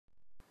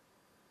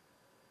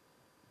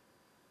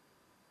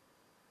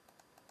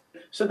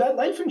So that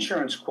life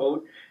insurance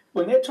quote,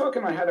 when they're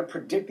talking about how to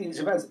predict these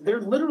events, they're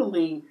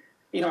literally,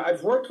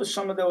 I've worked with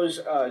some of those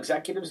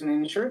executives in the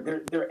industry.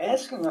 They're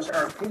asking us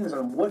our opinions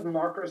on what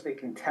markers they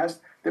can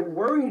test. They're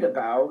worried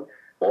about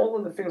all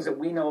of the things that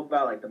we know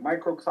about, like the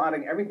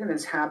microclotting, everything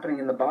that's happening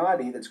in the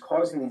body that's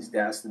causing these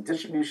deaths, the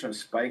distribution of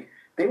spike.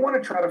 They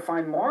want to try to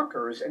find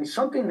markers and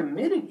something to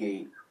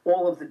mitigate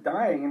all of the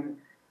dying. And,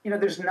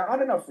 there's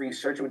not enough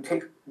research. It would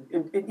take,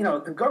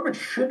 the government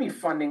should be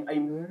funding a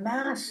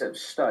massive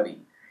study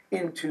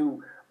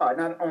into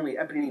not only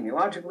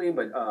epidemiologically,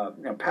 but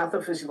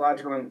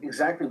pathophysiological and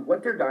exactly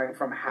what they're dying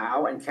from,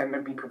 how, and can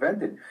it be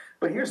prevented.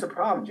 But here's the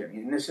problem, Jenny,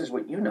 and this is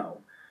what you know.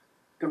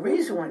 The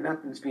reason why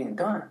nothing's being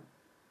done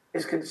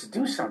is because to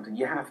do something,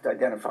 you have to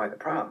identify the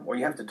problem, or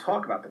you have to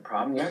talk about the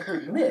problem. You have to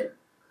admit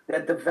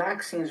that the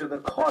vaccines are the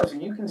cause.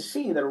 And you can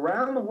see that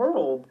around the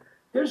world,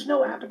 there's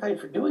no appetite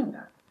for doing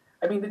that.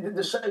 I mean,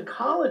 the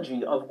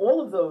psychology of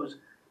all of those,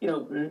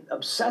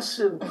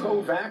 obsessive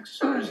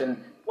pro-vaxxers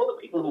and all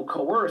the people who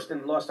coerced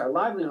and lost our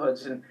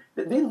livelihoods, and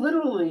they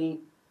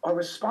literally are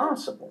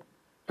responsible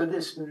for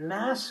this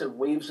massive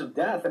waves of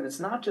death. And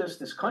it's not just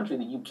this country.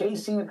 The UK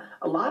seeing it.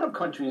 A lot of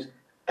countries,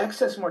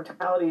 excess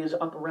mortality is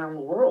up around the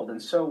world. And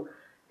so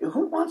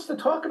who wants to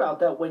talk about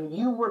that when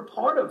you were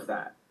part of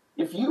that?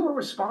 If you were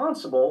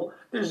responsible,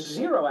 there's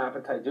zero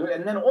appetite to do it.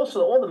 And then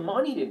also all the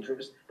moneyed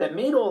interest that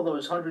made all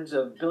those hundreds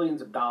of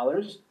billions of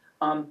dollars,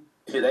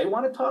 do they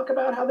want to talk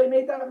about how they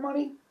made that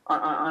money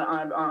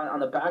on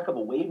the back of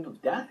a wave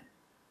of death?